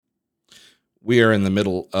We are in the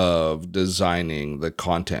middle of designing the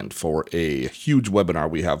content for a huge webinar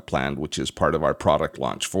we have planned, which is part of our product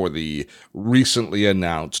launch for the recently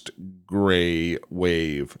announced Gray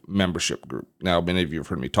Wave membership group. Now, many of you have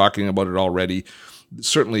heard me talking about it already.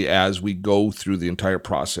 Certainly, as we go through the entire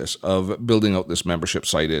process of building out this membership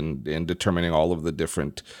site and determining all of the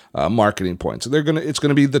different marketing points, it's going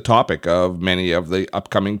to be the topic of many of the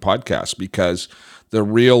upcoming podcasts, because the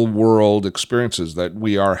real world experiences that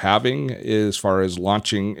we are having as far as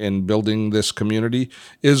launching and building this community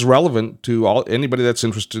is relevant to anybody that's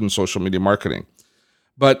interested in social media marketing.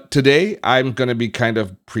 But today I'm going to be kind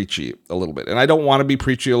of preachy a little bit. And I don't want to be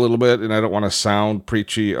preachy a little bit, and I don't want to sound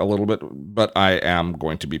preachy a little bit, but I am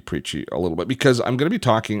going to be preachy a little bit because I'm going to be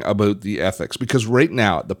talking about the ethics. Because right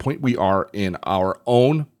now, at the point we are in our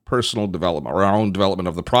own personal development, or our own development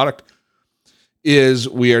of the product, is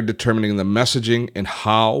we are determining the messaging and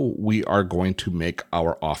how we are going to make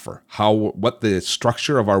our offer, what the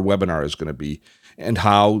structure of our webinar is going to be, and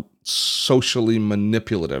how socially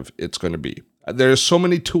manipulative it's going to be. There are so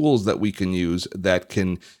many tools that we can use that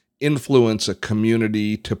can influence a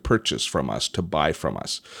community to purchase from us, to buy from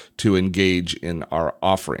us, to engage in our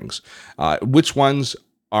offerings. Which ones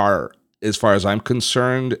are, as far as I'm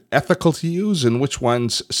concerned, ethical to use, and which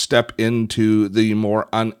ones step into the more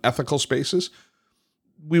unethical spaces?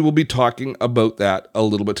 We will be talking about that a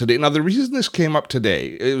little bit today. Now, the reason this came up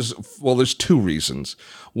today is, there's two reasons.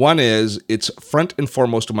 One is it's front and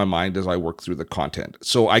foremost in my mind as I work through the content.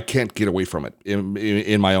 So I can't get away from it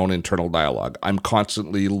in my own internal dialogue. I'm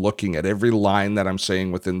constantly looking at every line that I'm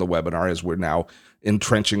saying within the webinar as we're now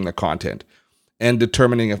entrenching the content and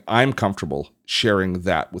determining if I'm comfortable sharing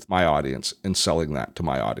that with my audience and selling that to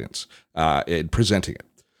my audience and presenting it.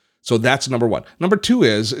 So that's number one. Number two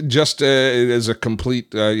is just as a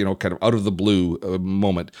complete, kind of out of the blue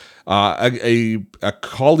moment. A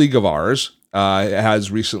colleague of ours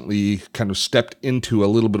has recently kind of stepped into a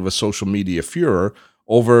little bit of a social media furor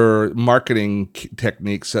over marketing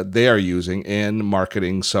techniques that they are using in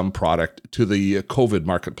marketing some product to the COVID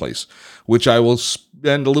marketplace, which I will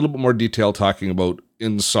spend a little bit more detail talking about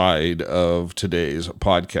inside of today's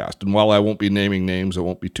podcast. And while I won't be naming names, it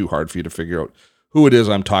won't be too hard for you to figure out who it is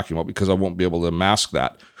I'm talking about, because I won't be able to mask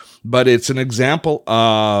that. But it's an example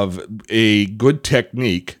of a good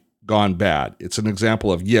technique gone bad. It's an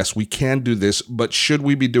example of, yes, we can do this, but should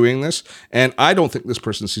we be doing this? And I don't think this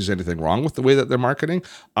person sees anything wrong with the way that they're marketing.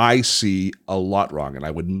 I see a lot wrong, and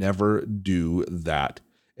I would never do that.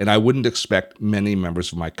 And I wouldn't expect many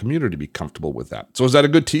members of my community to be comfortable with that. So is that a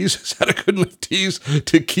good tease? Is that a good enough tease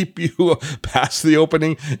to keep you past the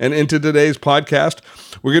opening and into today's podcast?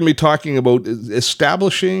 We're going to be talking about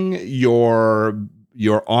establishing your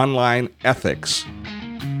online ethics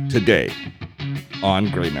today on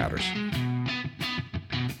Gray Matters.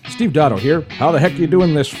 Steve Dotto here. How the heck are you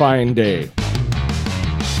doing this fine day?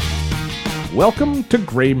 Welcome to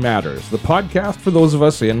Gray Matters, the podcast for those of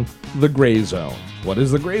us in the gray zone. What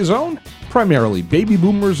is the gray zone? Primarily baby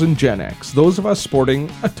boomers and Gen X, those of us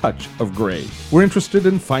sporting a touch of gray. We're interested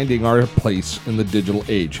in finding our place in the digital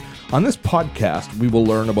age. On this podcast, we will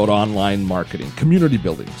learn about online marketing, community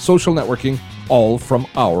building, social networking, all from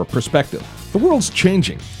our perspective. The world's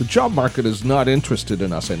changing. The job market is not interested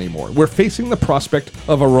in us anymore. We're facing the prospect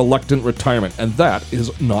of a reluctant retirement, and that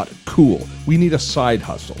is not cool. We need a side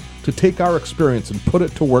hustle to take our experience and put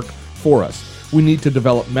it to work for us. We need to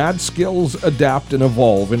develop mad skills, adapt, and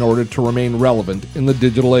evolve in order to remain relevant in the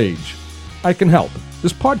digital age. I can help.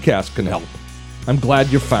 This podcast can help. I'm glad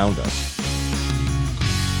you found us.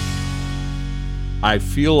 I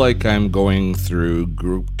feel like I'm going through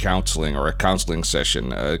group counseling or a counseling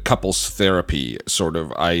session, a couples therapy sort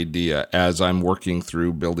of idea as I'm working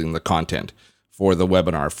through building the content for the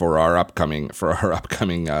webinar for our upcoming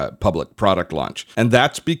public product launch. And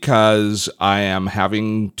that's because I am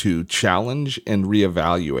having to challenge and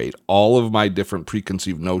reevaluate all of my different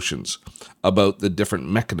preconceived notions about the different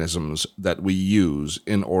mechanisms that we use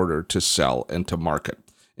in order to sell and to market,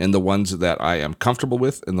 and the ones that I am comfortable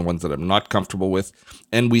with and the ones that I'm not comfortable with.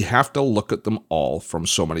 And we have to look at them all from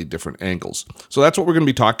so many different angles. So that's what we're going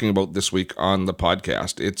to be talking about this week on the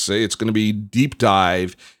podcast. It's going to be deep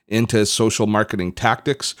dive into social marketing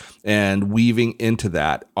tactics and weaving into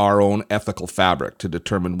that our own ethical fabric to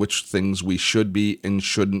determine which things we should be and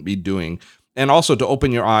shouldn't be doing. And also to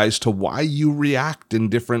open your eyes to why you react in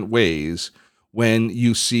different ways when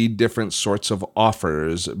you see different sorts of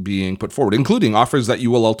offers being put forward, including offers that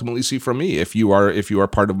you will ultimately see from me if you are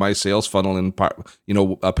part of my sales funnel and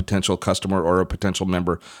a potential customer or a potential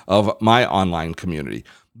member of my online community.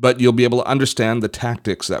 But you'll be able to understand the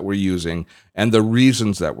tactics that we're using and the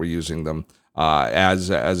reasons that we're using them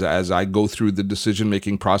as I go through the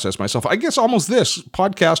decision-making process myself. I guess almost this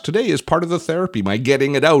podcast today is part of the therapy, my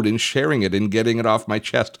getting it out and sharing it and getting it off my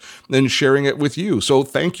chest and sharing it with you. So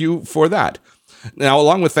thank you for that. Now,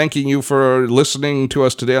 along with thanking you for listening to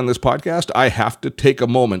us today on this podcast, I have to take a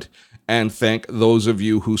moment and thank those of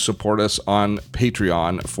you who support us on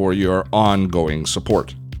Patreon for your ongoing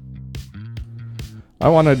support. I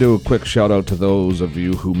want to do a quick shout out to those of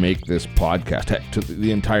you who make this podcast, heck, to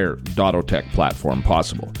the entire Dottotech platform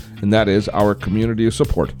possible, and that is our community of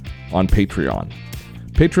support on Patreon.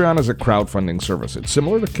 Patreon is a crowdfunding service. It's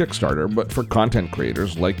similar to Kickstarter, but for content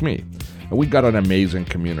creators like me. And we've got an amazing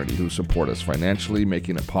community who support us financially,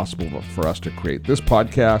 making it possible for us to create this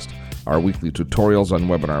podcast, our weekly tutorials on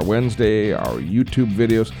Webinar Wednesday, our YouTube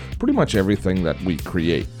videos, pretty much everything that we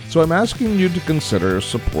create. So I'm asking you to consider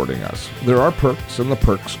supporting us. There are perks, and the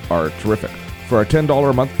perks are terrific. For our $10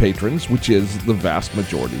 a month patrons, which is the vast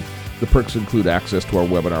majority, the perks include access to our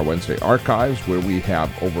Webinar Wednesday archives, where we have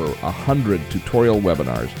over 100 tutorial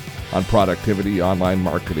webinars on productivity, online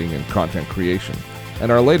marketing, and content creation. And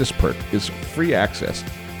our latest perk is free access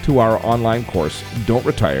to our online course, Don't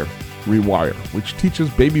Retire, Rewire, which teaches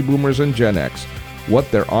baby boomers and Gen X what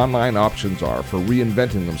their online options are for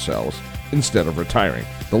reinventing themselves instead of retiring.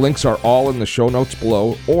 The links are all in the show notes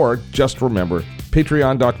below, or just remember,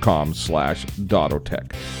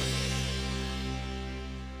 patreon.com/Dottotech.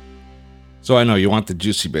 So I know you want the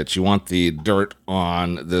juicy bits, you want the dirt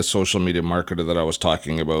on the social media marketer that I was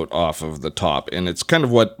talking about off of the top. And it's kind of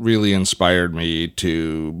what really inspired me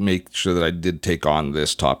to make sure that I did take on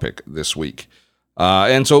this topic this week.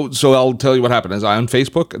 And so I'll tell you what happened. Is on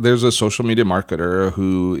Facebook, there's a social media marketer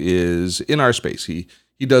who is in our space. He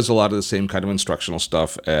does a lot of the same kind of instructional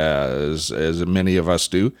stuff as many of us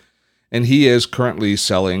do. And he is currently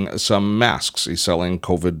selling some masks. He's selling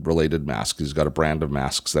COVID-related masks. He's got a brand of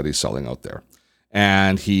masks that he's selling out there,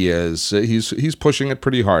 and he's pushing it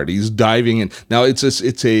pretty hard. He's diving in. Now it's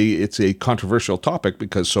a controversial topic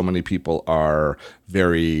because so many people are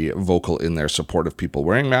very vocal in their support of people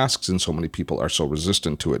wearing masks, and so many people are so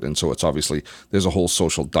resistant to it. And so it's obviously there's a whole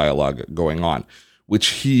social dialogue going on, which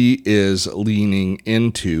he is leaning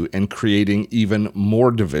into and creating even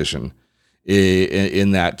more division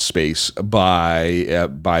in that space by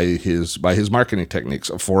his marketing techniques.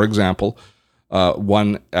 For example,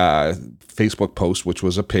 one Facebook post, which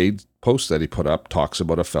was a paid post that he put up, talks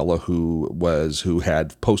about a fellow who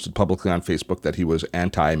had posted publicly on Facebook that he was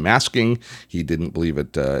anti-masking. He didn't believe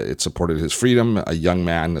it supported his freedom. A young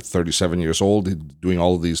man, 37 years old, doing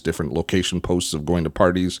all of these different location posts of going to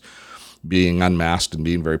parties, being unmasked, and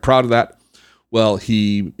being very proud of that. Well,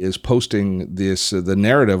 he is posting the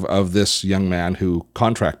narrative of this young man who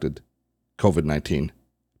contracted COVID-19,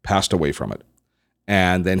 passed away from it.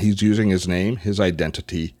 And then he's using his name, his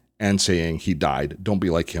identity, and saying he died. Don't be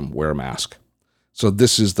like him, wear a mask. So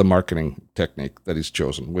this is the marketing technique that he's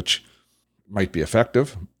chosen, which might be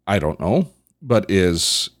effective, I don't know, but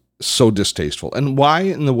is so distasteful. And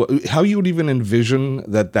why how you would even envision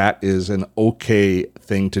that is an okay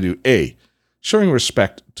thing to do? Showing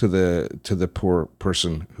respect to the poor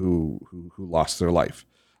person who lost their life.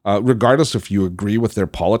 Regardless if you agree with their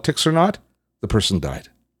politics or not, the person died.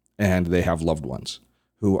 And they have loved ones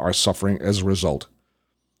who are suffering as a result.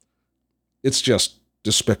 It's just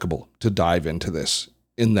despicable to dive into this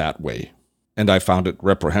in that way. And I found it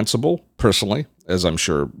reprehensible, personally, as I'm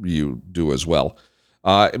sure you do as well.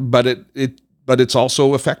 But it's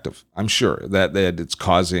also effective. I'm sure that it's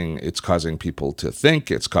causing people to think,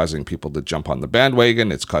 it's causing people to jump on the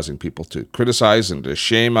bandwagon, it's causing people to criticize and to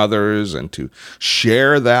shame others and to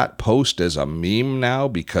share that post as a meme now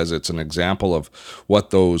because it's an example of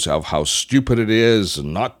how stupid it is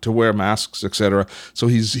not to wear masks, etc. So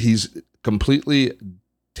he's completely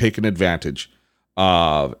taken advantage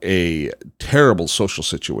of a terrible social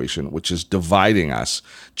situation, which is dividing us,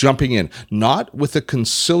 jumping in, not with a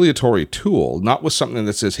conciliatory tool, not with something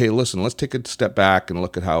that says, hey, listen, let's take a step back and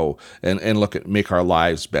look at how, and look at, make our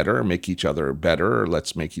lives better, make each other better,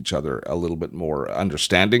 let's make each other a little bit more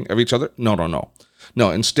understanding of each other. No,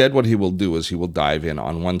 instead what he will do is he will dive in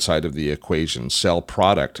on one side of the equation, sell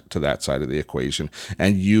product to that side of the equation,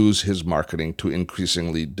 and use his marketing to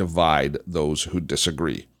increasingly divide those who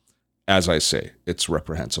disagree. As I say, it's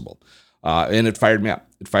reprehensible, and it fired me up.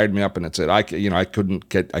 It fired me up, and it said I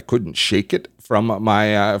couldn't shake it from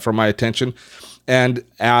my attention, and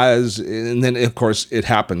then of course it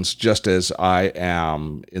happens just as I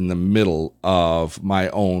am in the middle of my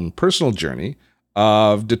own personal journey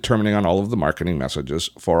of determining on all of the marketing messages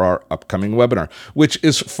for our upcoming webinar, which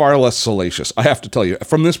is far less salacious. I have to tell you,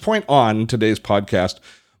 from this point on, today's podcast,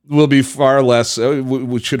 will be far less,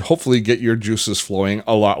 which should hopefully get your juices flowing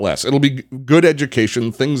a lot less. It'll be good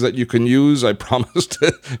education, things that you can use. I promise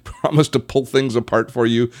to pull things apart for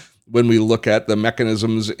you when we look at the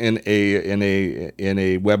mechanisms in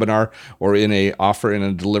a webinar or in a offer, in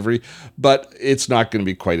a delivery. But it's not going to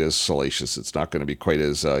be quite as salacious. It's not going to be quite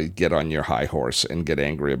as get on your high horse and get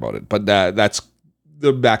angry about it. But that's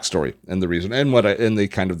the backstory and the reason, and the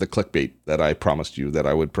kind of the clickbait that I promised you that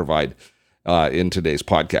I would provide in today's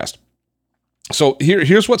podcast. So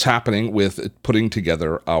here's what's happening with putting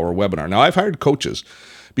together our webinar. Now, I've hired coaches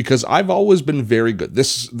because I've always been very good.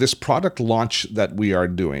 This product launch that we are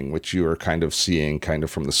doing, which you are kind of seeing kind of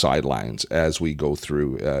from the sidelines as we go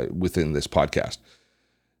through within this podcast.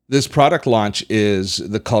 This product launch is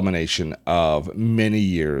the culmination of many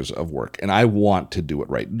years of work, and I want to do it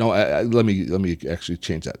right. No, let me actually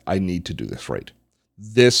change that. I need to do this right.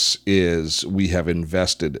 We have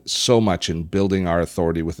invested so much in building our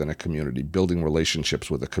authority within a community, building relationships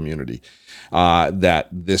with a community, that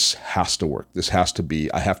this has to work.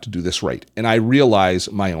 I have to do this right. And I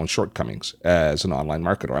realize my own shortcomings as an online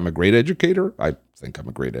marketer. I'm a great educator. I think I'm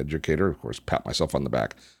a great educator. Of course, pat myself on the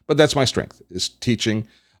back. But that's my strength, is teaching,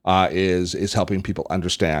 is helping people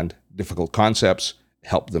understand difficult concepts,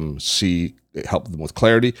 help them with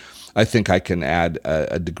clarity. I think I can add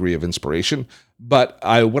a degree of inspiration. But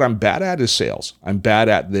what I'm bad at is sales. I'm bad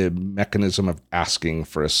at the mechanism of asking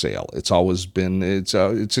for a sale. It's always been, it's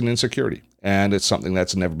an insecurity, and it's something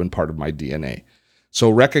that's never been part of my DNA. So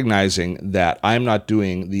recognizing that I'm not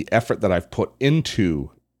doing the effort that I've put into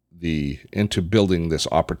building this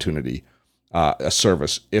opportunity, a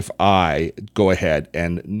service, if I go ahead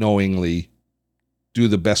and knowingly do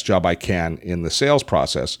the best job I can in the sales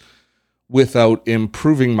process without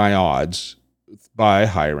improving my odds by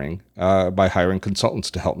hiring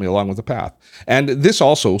consultants to help me along with the path. And this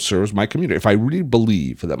also serves my community. If I really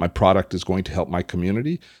believe that my product is going to help my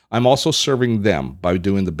community, I'm also serving them by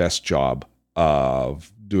doing the best job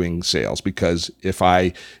of doing sales. Because if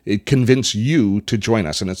I convince you to join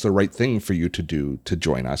us, and it's the right thing for you to do to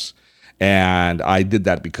join us, and I did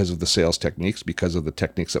that because of the sales techniques, because of the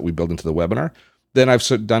techniques that we build into the webinar, then I've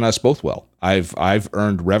done us both well. I've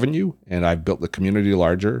earned revenue, and I've built the community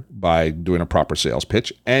larger by doing a proper sales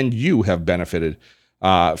pitch, and you have benefited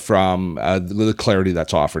from the clarity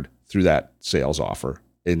that's offered through that sales offer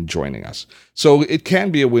in joining us. So it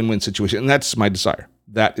can be a win-win situation, and that's my desire.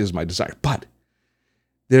 That is my desire. But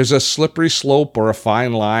there's a slippery slope or a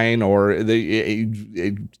fine line, or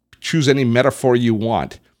choose any metaphor you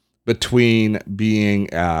want, between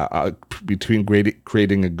creating a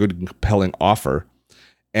good, compelling offer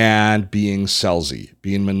and being salesy,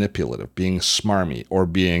 being manipulative, being smarmy, or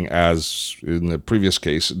being, as in the previous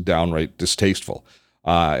case, downright distasteful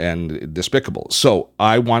and despicable. So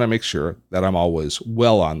I want to make sure that I'm always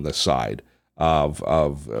well on the side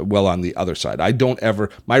well on the other side.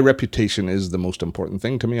 My reputation is the most important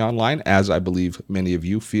thing to me online, as I believe many of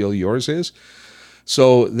you feel yours is.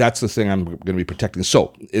 So that's the thing I'm going to be protecting.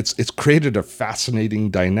 So it's created a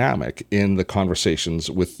fascinating dynamic in the conversations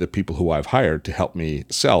with the people who I've hired to help me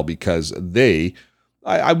sell, because they're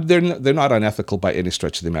not unethical by any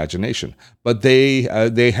stretch of the imagination, but they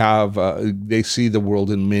see the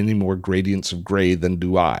world in many more gradients of gray than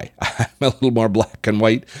do I. I'm a little more black and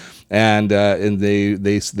white, and they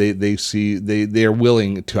are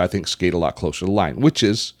willing to, I think, skate a lot closer to the line, which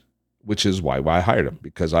is why I hired him,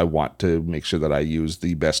 because I want to make sure that I use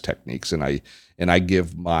the best techniques and I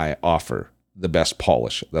give my offer the best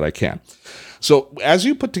polish that I can. So as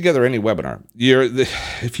you put together any webinar,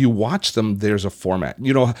 if you watch them, there's a format.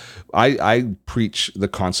 I preach the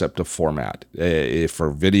concept of format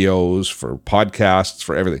for videos, for podcasts,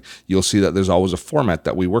 for everything. You'll see that there's always a format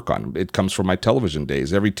that we work on. It comes from my television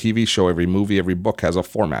days. Every TV show, every movie, every book has a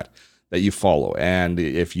format that you follow. And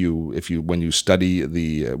when you study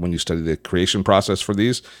the creation process for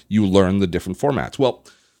these, you learn the different formats. Well,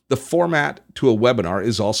 the format to a webinar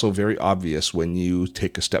is also very obvious when you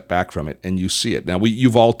take a step back from it and you see it. Now,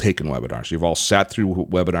 you've all taken webinars. You've all sat through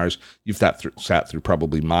webinars. You've sat through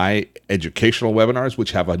probably my educational webinars,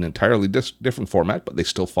 which have an entirely different format, but they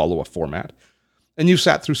still follow a format. And you've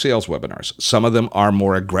sat through sales webinars. Some of them are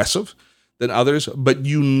more aggressive than others, but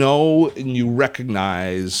and you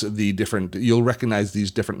recognize you'll recognize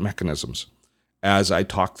these different mechanisms as I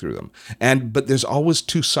talk through them. But there's always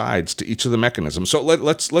two sides to each of the mechanisms. So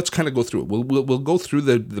let's kind of go through it. We'll go through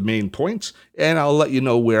the main points, and I'll let you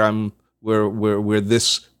know where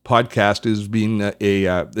this podcast is being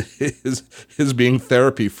is being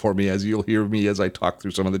therapy for me, as you'll hear me as I talk through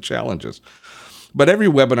some of the challenges. But every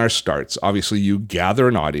webinar starts, obviously you gather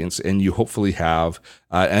an audience and you hopefully have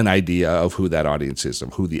an idea of who that audience is,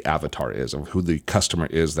 of who the avatar is, of who the customer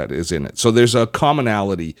is that is in it. So there's a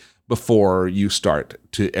commonality before you start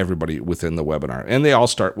to everybody within the webinar. And they all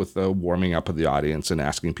start with the warming up of the audience and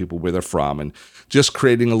asking people where they're from and just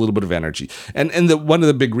creating a little bit of energy. And one of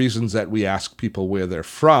the big reasons that we ask people where they're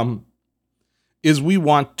from is we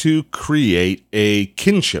want to create a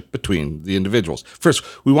kinship between the individuals. First,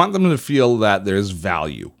 we want them to feel that there's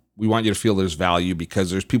value. We want you to feel there's value because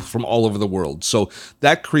there's people from all over the world. So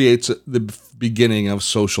that creates the beginning of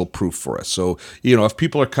social proof for us. So, if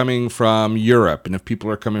people are coming from Europe and if people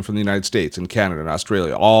are coming from the United States and Canada and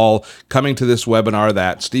Australia, all coming to this webinar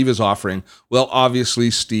that Steve is offering, well,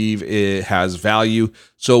 obviously Steve has value.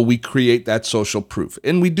 So we create that social proof.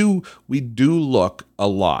 And we do look a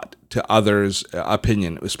lot to others'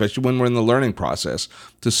 opinion, especially when we're in the learning process,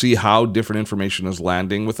 to see how different information is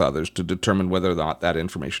landing with others to determine whether or not that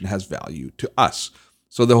information has value to us.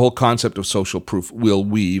 So the whole concept of social proof will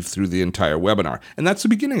weave through the entire webinar. And that's the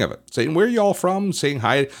beginning of it. Saying, where are you all from? Saying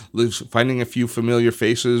hi, finding a few familiar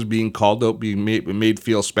faces, being called out, being made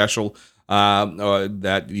feel special.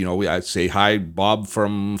 I say, hi, Bob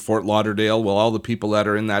from Fort Lauderdale. Well, all the people that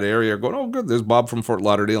are in that area are going, oh, good, there's Bob from Fort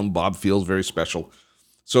Lauderdale, and Bob feels very special.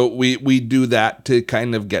 So we do that to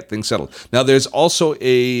kind of get things settled. Now, there's also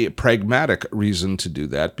a pragmatic reason to do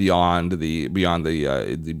that beyond the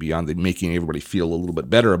making everybody feel a little bit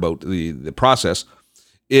better about the process.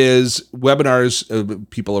 Is webinars,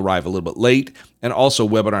 people arrive a little bit late, and also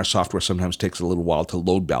webinar software sometimes takes a little while to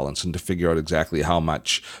load balance and to figure out exactly how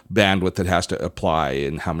much bandwidth it has to apply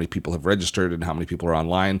and how many people have registered and how many people are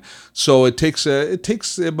online. So it takes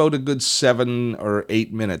about a good 7 or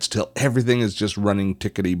 8 minutes till everything is just running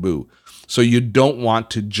tickety-boo. So you don't want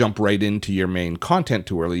to jump right into your main content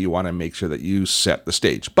too early. You want to make sure that you set the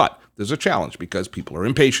stage. But there's a challenge because people are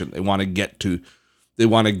impatient. They want to get to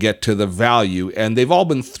the value, and they've all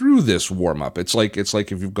been through this warm up. It's like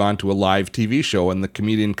if you've gone to a live TV show and the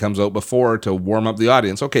comedian comes out before to warm up the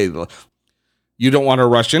audience. Okay, you don't want to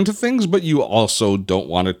rush into things, but you also don't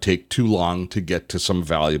want to take too long to get to some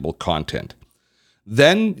valuable content.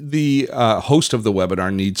 Then the host of the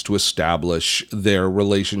webinar needs to establish their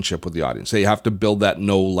relationship with the audience. They have to build that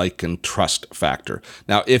know, like, and trust factor.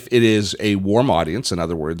 Now, if it is a warm audience, in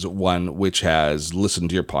other words, one which has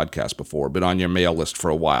listened to your podcast before, been on your mail list for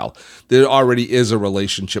a while, there already is a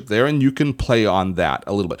relationship there, and you can play on that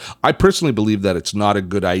a little bit. I personally believe that it's not a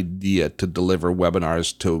good idea to deliver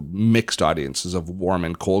webinars to mixed audiences of warm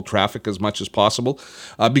and cold traffic as much as possible,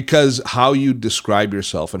 because how you describe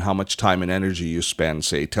yourself and how much time and energy you spend,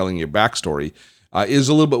 say, telling your backstory, is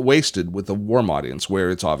a little bit wasted with a warm audience,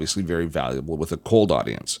 where it's obviously very valuable with a cold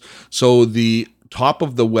audience. So the top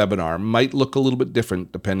of the webinar might look a little bit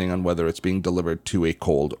different depending on whether it's being delivered to a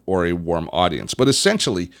cold or a warm audience. But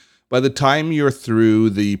essentially, by the time you're through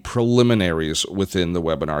the preliminaries within the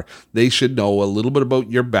webinar, they should know a little bit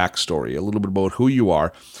about your backstory, a little bit about who you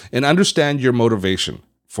are, and understand your motivation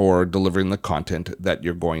for delivering the content that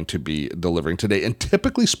you're going to be delivering today. And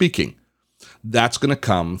typically speaking, that's going to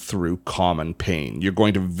come through common pain. You're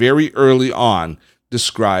going to very early on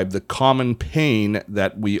describe the common pain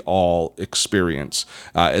that we all experience,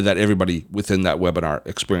 that everybody within that webinar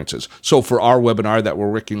experiences. So for our webinar that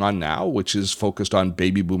we're working on now, which is focused on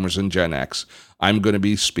baby boomers and Gen X, I'm going to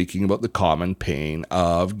be speaking about the common pain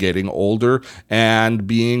of getting older and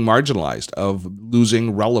being marginalized, of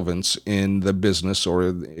losing relevance in the business or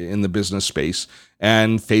in the business space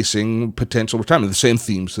and facing potential retirement, the same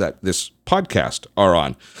themes that this podcast are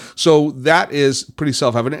on. So that is pretty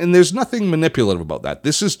self-evident, and there's nothing manipulative about that.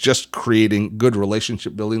 This is just creating good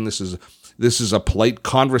relationship building. This is a polite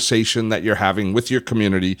conversation that you're having with your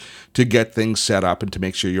community to get things set up and to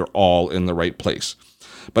make sure you're all in the right place.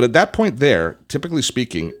 But at that point there, typically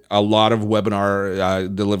speaking, a lot of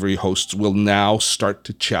webinar delivery hosts will now start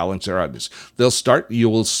to challenge their audience. You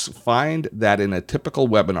will find that in a typical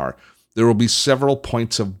webinar, there will be several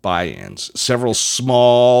points of buy-ins, several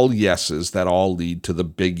small yeses that all lead to the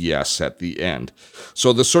big yes at the end.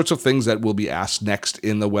 So the sorts of things that will be asked next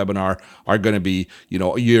in the webinar are going to be,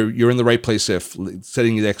 you're in the right place if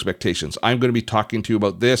setting the expectations. I'm going to be talking to you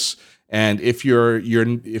about this. And if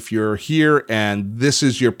you're here and this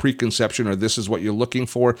is your preconception or this is what you're looking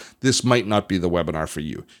for, this might not be the webinar for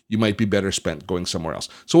you. You might be better spent going somewhere else.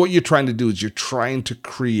 So what you're trying to do is you're trying to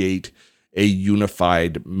create a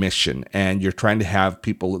unified mission, and you're trying to have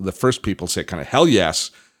the first people say kind of, hell yes,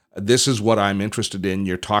 this is what I'm interested in.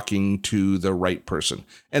 You're talking to the right person.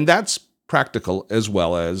 And that's practical as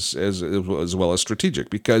well as strategic,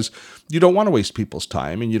 because you don't want to waste people's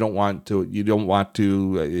time, and you don't want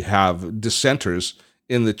to have dissenters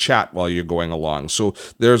in the chat while you're going along. So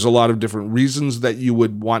there's a lot of different reasons that you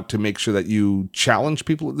would want to make sure that you challenge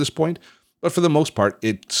people at this point. But for the most part,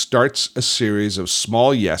 it starts a series of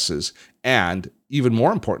small yeses, and even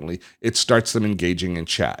more importantly, it starts them engaging in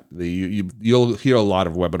chat. You'll hear a lot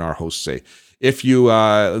of webinar hosts say, if you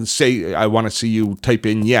say, I want to see you type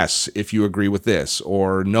in yes if you agree with this,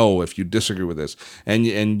 or no if you disagree with this,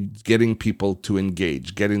 and getting people to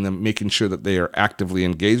engage, making sure that they are actively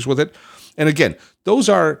engaged with it. And again, those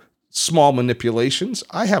are small manipulations.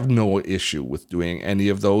 I have no issue with doing any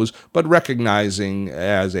of those, but recognizing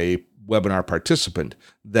as a webinar participant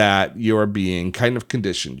that you're being kind of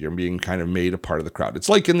conditioned, you're being kind of made a part of the crowd. It's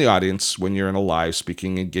like in the audience when you're in a live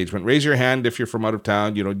speaking engagement. Raise your hand if you're from out of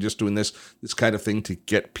town, just doing this kind of thing to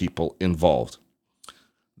get people involved.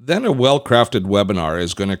 Then a well-crafted webinar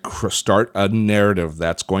is going to start a narrative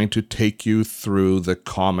that's going to take you through the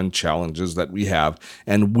common challenges that we have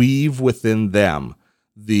and weave within them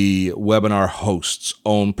the webinar host's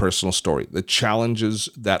own personal story, the challenges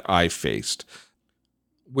that I faced,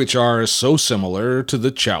 which are so similar to the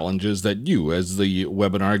challenges that you as the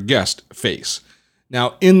webinar guest face.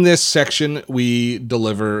 Now, in this section, we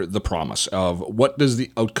deliver the promise of what does the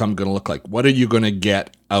outcome going to look like? What are you going to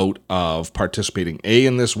get out of participating, A,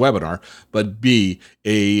 in this webinar, but B,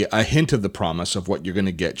 a hint of the promise of what you're going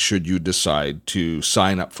to get should you decide to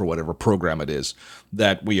sign up for whatever program it is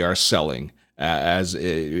that we are selling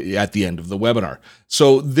at the end of the webinar.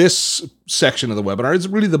 So this section of the webinar is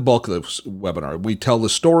really the bulk of the webinar. We tell the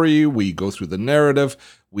story, we go through the narrative,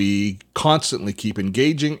 we constantly keep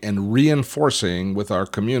engaging and reinforcing with our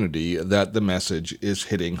community that the message is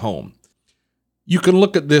hitting home. You can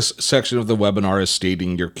look at this section of the webinar as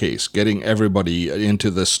stating your case, getting everybody into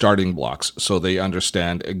the starting blocks so they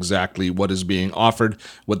understand exactly what is being offered,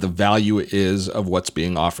 what the value is of what's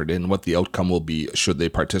being offered, and what the outcome will be should they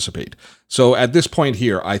participate. So at this point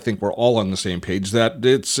here, I think we're all on the same page that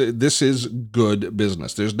this is good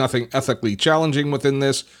business. There's nothing ethically challenging within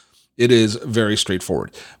this. It is very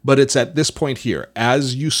straightforward. But it's at this point here,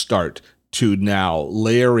 as you start to now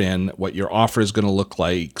layer in what your offer is going to look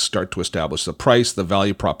like, start to establish the price, the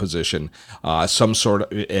value proposition, some sort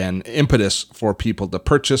of an impetus for people to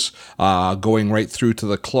purchase, going right through to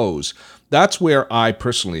the close. That's where I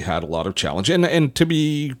personally had a lot of challenge. And to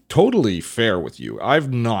be totally fair with you,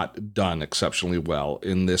 I've not done exceptionally well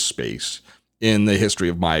in this space in the history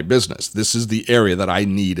of my business. This is the area that I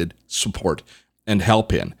needed support and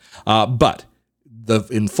help in. But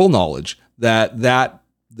in full knowledge that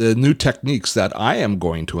the new techniques that I am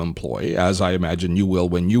going to employ, as I imagine you will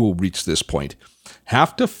when you will reach this point,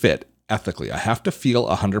 have to fit ethically. I have to feel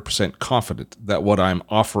 100% confident that what I'm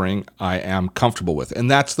offering I am comfortable with, and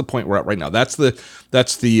that's the point we're at right now. That's the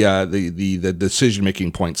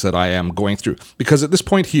decision-making points that I am going through, because at this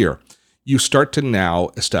point here, you start to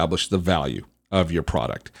now establish the value of your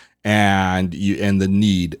product and the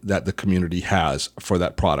need that the community has for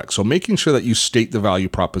that product. So making sure that you state the value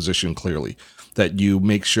proposition clearly, that you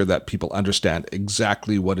make sure that people understand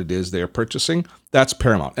exactly what it is they're purchasing, that's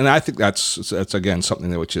paramount. And I think that's again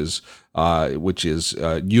something which is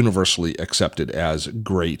universally accepted as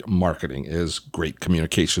great marketing, is great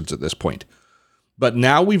communications at this point. But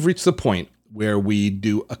now we've reached the point where we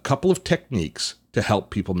do a couple of techniques to help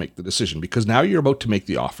people make the decision, because now you're about to make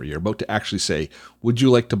the offer. You're about to actually say, would you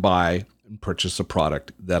like to buy and purchase a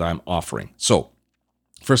product that I'm offering? So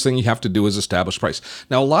first thing you have to do is establish price.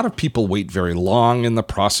 Now, a lot of people wait very long in the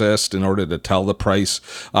process in order to tell the price.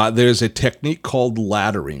 There's a technique called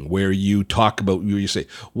laddering where you say,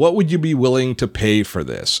 what would you be willing to pay for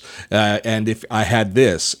this? And if I had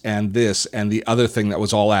this and the other thing that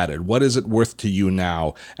was all added, what is it worth to you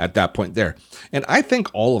now at that point there? And I think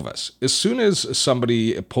all of us, as soon as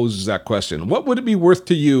somebody poses that question, what would it be worth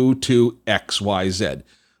to you to X, Y, Z?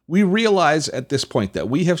 We realize at this point that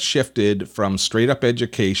we have shifted from straight up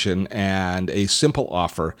education and a simple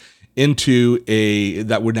offer into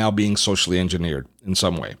that we're now being socially engineered in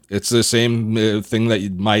some way. It's the same thing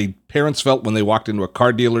that my parents felt when they walked into a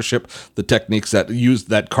car dealership, the techniques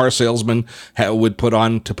that car salesman would put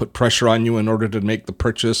on to put pressure on you in order to make the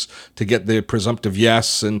purchase, to get the presumptive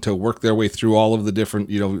yes, and to work their way through all of the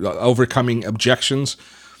different, overcoming objections.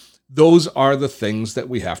 Those are the things that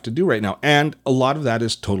we have to do right now. And a lot of that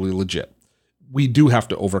is totally legit. We do have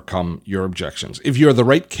to overcome your objections. If you're the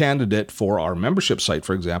right candidate for our membership site,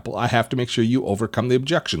 for example, I have to make sure you overcome the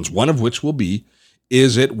objections, one of which will be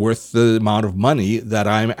Is it worth the amount of money that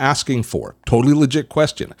I'm asking for? Totally legit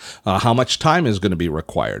question. How much time is going to be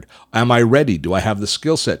required? Am I ready? Do I have the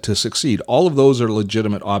skill set to succeed? All of those are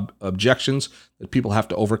legitimate objections that people have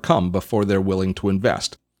to overcome before they're willing to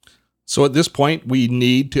invest. So at this point, we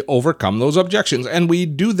need to overcome those objections, and we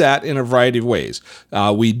do that in a variety of ways.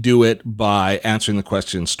 We do it by answering the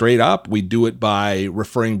question straight up. We do it by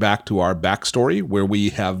referring back to our backstory, where we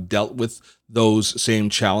have dealt with those same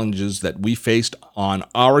challenges that we faced on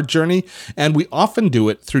our journey. And we often do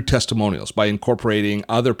it through testimonials by incorporating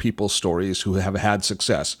other people's stories who have had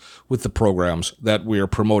success with the programs that we are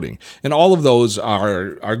promoting. And all of those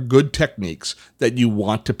are good techniques that you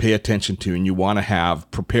want to pay attention to and you want to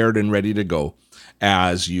have prepared and ready to go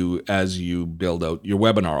as you build out your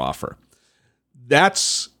webinar offer.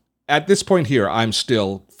 That's at this point here, I'm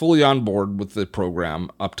still fully on board with the program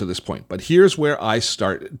up to this point. But here's where I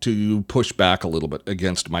start to push back a little bit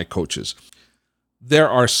against my coaches. There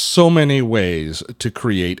are so many ways to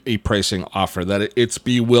create a pricing offer that it's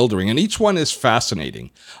bewildering, and each one is fascinating.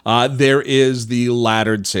 There is the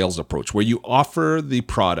laddered sales approach, where you offer the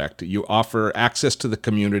product, you offer access to the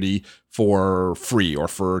community for free or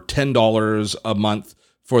for $10 a month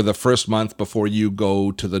for the first month before you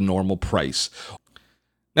go to the normal price.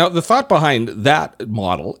 Now, the thought behind that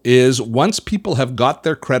model is once people have got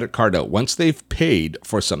their credit card out, once they've paid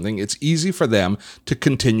for something, it's easy for them to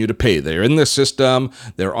continue to pay. They're in the system,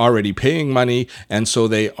 they're already paying money, and so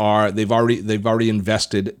they've already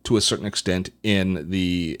invested to a certain extent in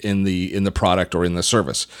the product or in the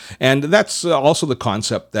service. And that's also the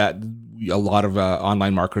concept that a lot of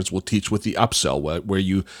online marketers will teach with the upsell, where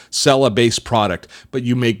you sell a base product, but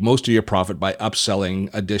you make most of your profit by upselling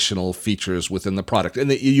additional features within the product.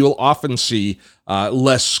 And you'll often see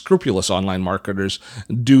less scrupulous online marketers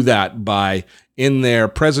do that by, in their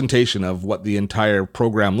presentation of what the entire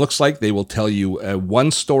program looks like, they will tell you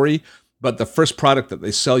one story, but the first product that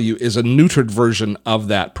they sell you is a neutered version of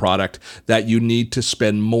that product that you need to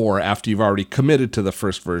spend more after you've already committed to the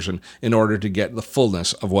first version in order to get the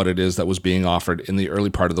fullness of what it is that was being offered in the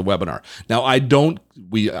early part of the webinar. Now, I don't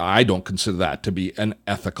consider that to be an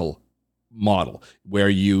ethical model where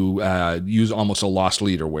you use almost a lost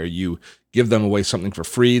leader, where you give them away something for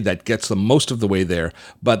free that gets them most of the way there,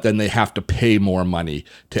 but then they have to pay more money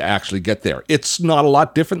to actually get there. It's not a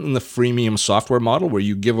lot different than the freemium software model, where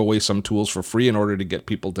you give away some tools for free in order to get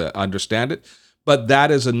people to understand it. But that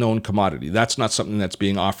is a known commodity. That's not something that's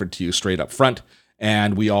being offered to you straight up front.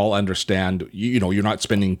 And we all understand, you're not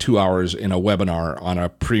spending 2 hours in a webinar on a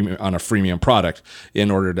freemium product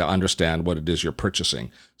in order to understand what it is you're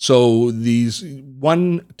purchasing. So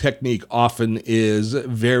one technique often is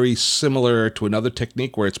very similar to another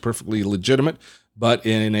technique where it's perfectly legitimate, but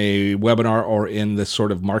in a webinar or in the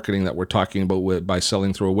sort of marketing that we're talking about by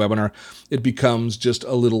selling through a webinar, it becomes just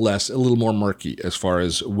a little more murky as far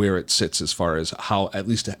as where it sits, as far as how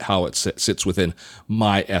it sits within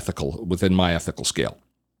my ethical scale.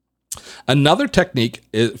 Another technique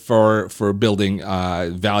for building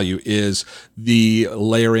value is the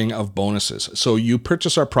layering of bonuses. So you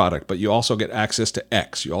purchase our product, but you also get access to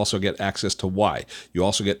X, you also get access to Y, you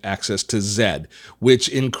also get access to Z, which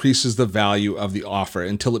increases the value of the offer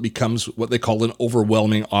until it becomes what they call an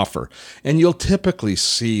overwhelming offer. And you'll typically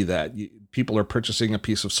see that people are purchasing a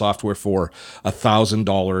piece of software for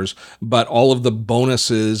 $1,000, but all of the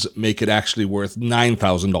bonuses make it actually worth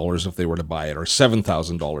 $9,000 if they were to buy it, or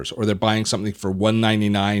 $7,000, or they're buying something for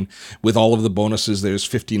 $199. With all of the bonuses, there's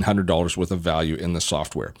 $1,500 worth of value in the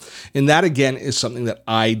software. And that, again, is something that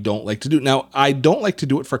I don't like to do. Now, I don't like to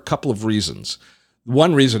do it for a couple of reasons.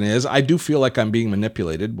 One reason is I do feel like I'm being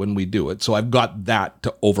manipulated when we do it, so I've got that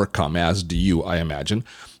to overcome, as do you, I imagine.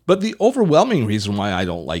 But the overwhelming reason why I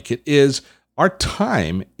don't like it is our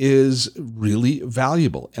time is really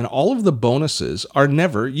valuable, and all of the bonuses are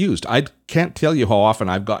never used. I can't tell you how often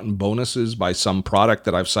I've gotten bonuses by some product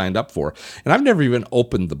that I've signed up for, and I've never even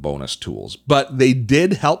opened the bonus tools, but they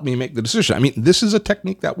did help me make the decision. I mean, this is a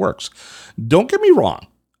technique that works. Don't get me wrong.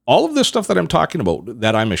 All of this stuff that I'm talking about,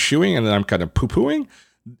 that I'm eschewing and that I'm kind of poo-pooing,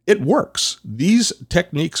 it works. These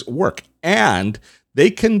techniques work, and they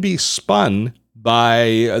can be spun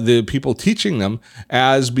by the people teaching them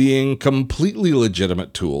as being completely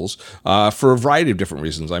legitimate tools for a variety of different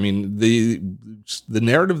reasons. I mean, the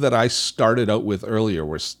narrative that I started out with earlier,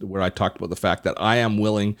 where I talked about the fact that I am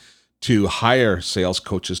willing to hire sales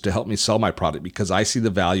coaches to help me sell my product because I see the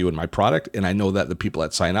value in my product and I know that the people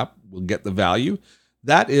that sign up will get the value.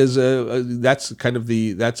 That's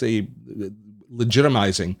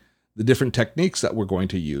legitimizing the different techniques that we're going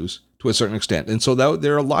to use to a certain extent. And so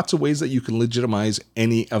there are lots of ways that you can legitimize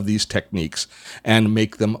any of these techniques and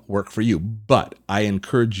make them work for you. But I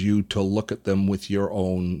encourage you to look at them with your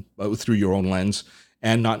own, through your own lens,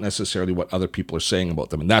 and not necessarily what other people are saying about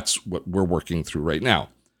them. And that's what we're working through right now.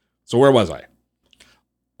 So where was I?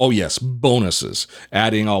 Oh yes, bonuses,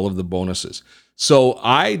 adding all of the bonuses. So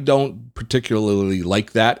I don't particularly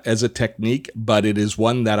like that as a technique, but it is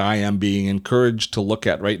one that I am being encouraged to look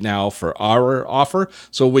at right now for our offer.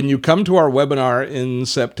 So when you come to our webinar in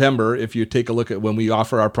September, if you take a look at when we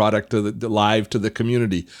offer our product to the live to the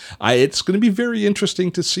community, it's going to be very interesting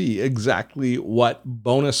to see exactly what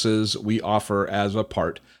bonuses we offer as a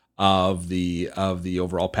part of the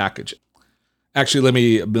overall package. Actually, let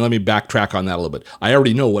me backtrack on that a little bit. I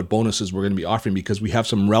already know what bonuses we're going to be offering because we have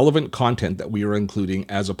some relevant content that we are including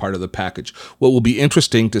as a part of the package. What will be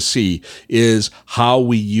interesting to see is how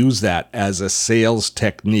we use that as a sales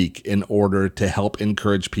technique in order to help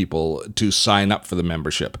encourage people to sign up for the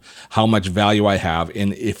membership. How much value I have,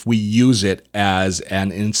 and if we use it as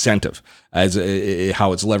an incentive, how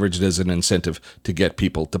it's leveraged as an incentive to get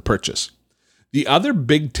people to purchase. The other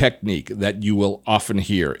big technique that you will often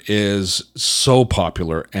hear is so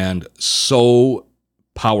popular and so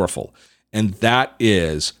powerful, and that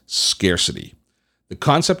is scarcity. The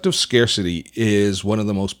concept of scarcity is one of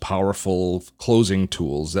the most powerful closing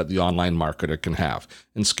tools that the online marketer can have.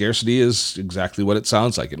 And scarcity is exactly what it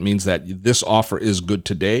sounds like. It means that this offer is good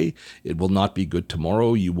today. It will not be good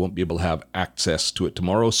tomorrow. You won't be able to have access to it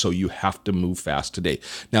tomorrow, so you have to move fast today.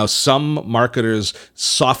 Now, some marketers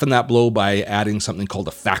soften that blow by adding something called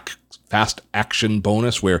a fast action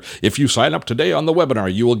bonus, where if you sign up today on the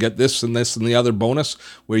webinar, you will get this and this and the other bonus,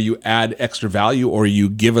 where you add extra value or you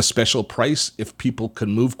give a special price if people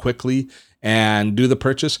can move quickly and do the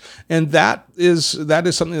purchase. And that is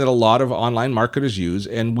something that a lot of online marketers use,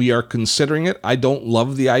 and we are considering it. I don't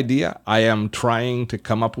love the idea. I am trying to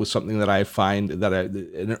come up with something that I find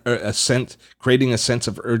that creating a sense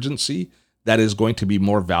of urgency that is going to be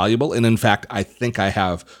more valuable. And in fact, I think I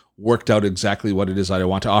have worked out exactly what it is that I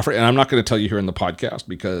want to offer. And I'm not going to tell you here in the podcast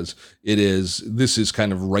because this is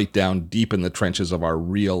kind of right down deep in the trenches of our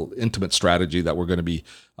real intimate strategy that we're going to be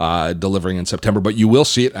delivering in September. But you will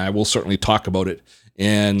see it, and I will certainly talk about it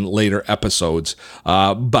in later episodes.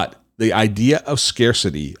 But the idea of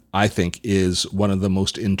scarcity, I think, is one of the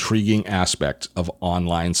most intriguing aspects of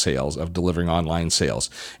online sales, of delivering online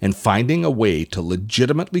sales, and finding a way to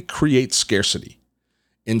legitimately create scarcity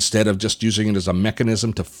instead of just using it as a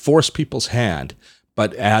mechanism to force people's hand,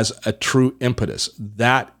 but as a true impetus.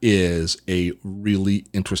 That is a really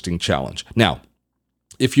interesting challenge. Now,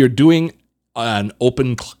 if you're doing an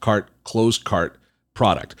open cart, closed cart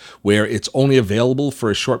product where it's only available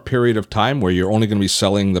for a short period of time, where you're only going to be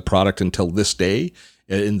selling the product until this day,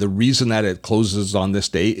 and the reason that it closes on this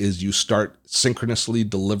day is you start synchronously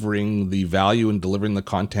delivering the value and delivering the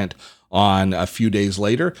content on a few days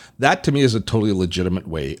later, that to me is a totally legitimate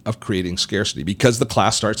way of creating scarcity, because the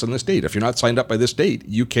class starts on this date. If you're not signed up by this date,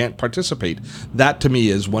 you can't participate. That to me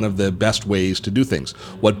is one of the best ways to do things.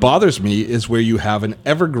 What bothers me is where you have an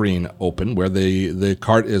evergreen open, where the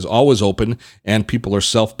cart is always open and people are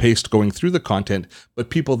self-paced going through the content, but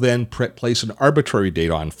people then place an arbitrary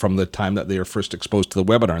date on from the time that they are first exposed to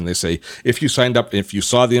the webinar. And they say, if you signed up, if you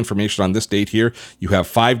saw the information on this date here, you have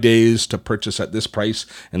 5 days to purchase at this price,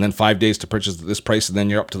 and then 5 days to purchase at this price, and then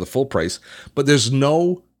you're up to the full price. But there's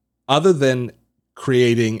no, other than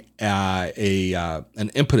creating an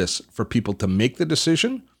impetus for people to make the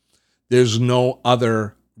decision, there's no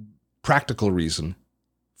other practical reason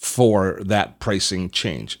for that pricing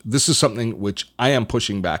change. This is something which I am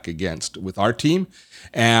pushing back against with our team,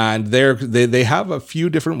 and they have a few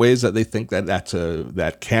different ways that they think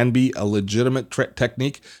that can be a legitimate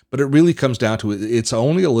technique, but it really comes down to it's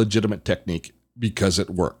only a legitimate technique because it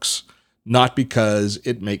works, not because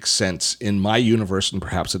it makes sense in my universe, and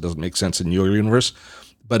perhaps it doesn't make sense in your universe,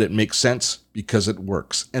 but it makes sense because it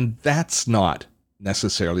works. And that's not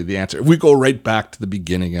necessarily the answer. If we go right back to the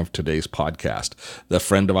beginning of today's podcast, the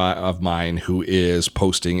friend of mine who is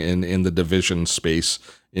posting in the division space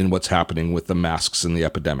in what's happening with the masks and the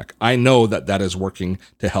epidemic, I know that is working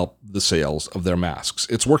to help the sales of their masks.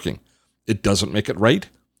 It's working. It doesn't make it right.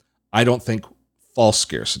 I don't think false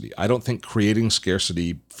scarcity. I don't think creating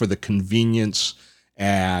scarcity for the convenience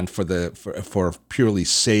and for purely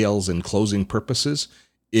sales and closing purposes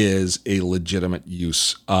is a legitimate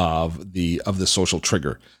use of the social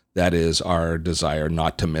trigger that is our desire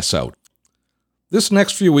not to miss out. This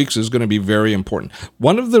next few weeks is going to be very important.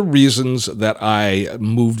 One of the reasons that I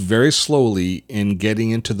moved very slowly in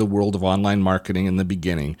getting into the world of online marketing in the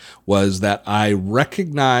beginning was that I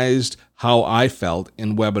recognized how I felt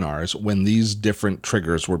in webinars when these different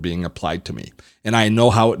triggers were being applied to me. And I know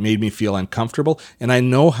how it made me feel uncomfortable, and I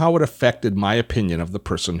know how it affected my opinion of the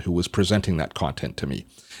person who was presenting that content to me.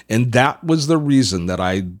 And that was the reason that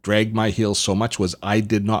I dragged my heels so much, was I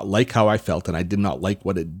did not like how I felt, and I did not like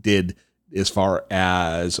what it did as far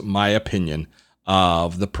as my opinion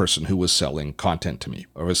of the person who was selling content to me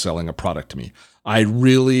or was selling a product to me. I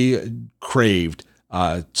really craved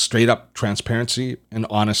straight up transparency and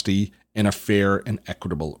honesty in a fair and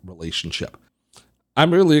equitable relationship.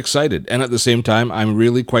 I'm really excited. And at the same time, I'm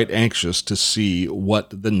really quite anxious to see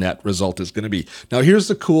what the net result is going to be. Now, here's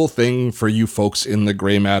the cool thing for you folks in the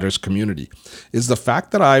Gray Matters community is the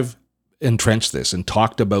fact that I've entrenched this and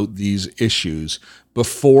talked about these issues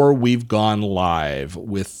before we've gone live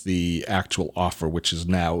with the actual offer, which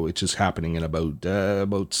is happening in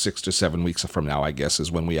about 6 to 7 weeks from now, I guess,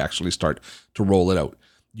 is when we actually start to roll it out.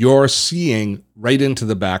 You're seeing right into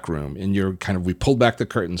the back room, and we pulled back the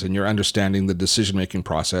curtains, and you're understanding the decision-making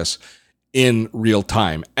process in real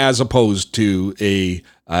time, as opposed to a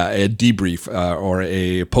debrief or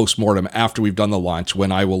a post-mortem after we've done the launch,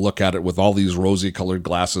 when I will look at it with all these rosy-colored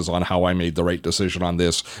glasses on how I made the right decision on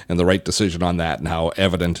this and the right decision on that and how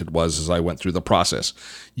evident it was as I went through the process.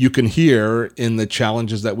 You can hear in the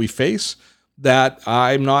challenges that we face that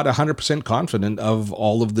I'm not 100% confident of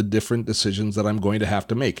all of the different decisions that I'm going to have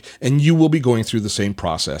to make. And you will be going through the same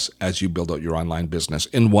process as you build out your online business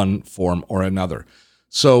in one form or another.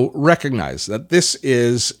 So recognize that this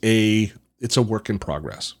is it's a work in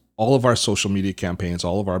progress. All of our social media campaigns,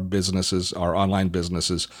 all of our businesses, our online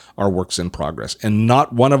businesses are works in progress. And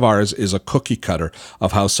not one of ours is a cookie cutter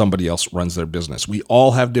of how somebody else runs their business. We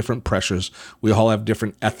all have different pressures. We all have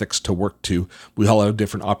different ethics to work to. We all have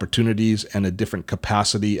different opportunities and a different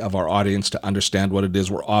capacity of our audience to understand what it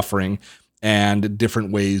is we're offering, and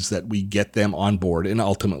different ways that we get them on board and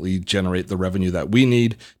ultimately generate the revenue that we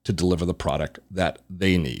need to deliver the product that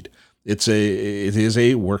they need. It is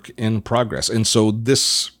a work in progress. And so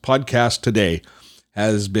this podcast today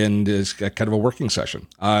has been kind of a working session.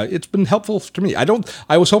 It's been helpful to me.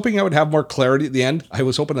 I was hoping I would have more clarity at the end. I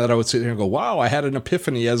was hoping that I would sit here and go, wow, I had an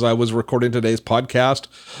epiphany as I was recording today's podcast.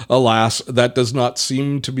 Alas, that does not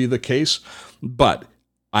seem to be the case. But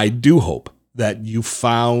I do hope that you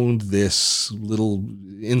found this little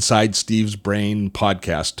Inside Steve's Brain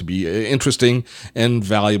podcast to be interesting and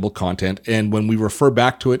valuable content. And when we refer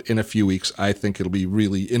back to it in a few weeks, I think it'll be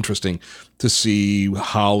really interesting to see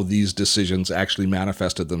how these decisions actually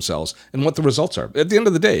manifested themselves and what the results are. At the end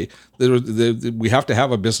of the day, we have to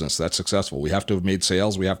have a business that's successful. We have to have made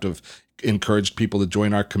sales. We have to have encouraged people to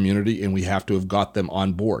join our community, and we have to have got them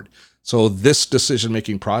on board. So this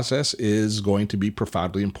decision-making process is going to be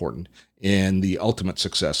profoundly important in the ultimate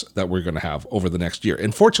success that we're going to have over the next year.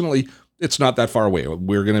 And fortunately, it's not that far away.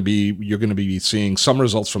 You're going to be seeing some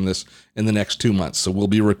results from this in the next 2 months. So we'll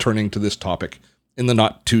be returning to this topic in the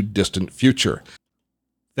not too distant future.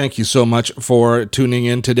 Thank you so much for tuning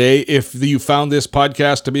in today. If you found this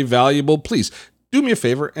podcast to be valuable, please do me a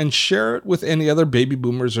favor and share it with any other baby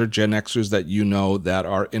boomers or Gen Xers that you know that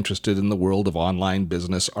are interested in the world of online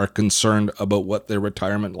business, are concerned about what their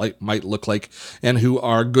retirement might look like, and who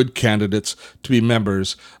are good candidates to be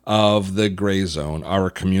members of the Gray Zone, our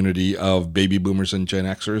community of baby boomers and Gen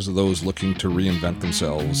Xers, those looking to reinvent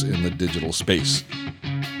themselves in the digital space.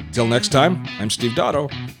 Till next time, I'm Steve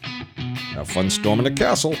Dotto. Have fun storming the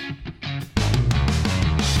castle.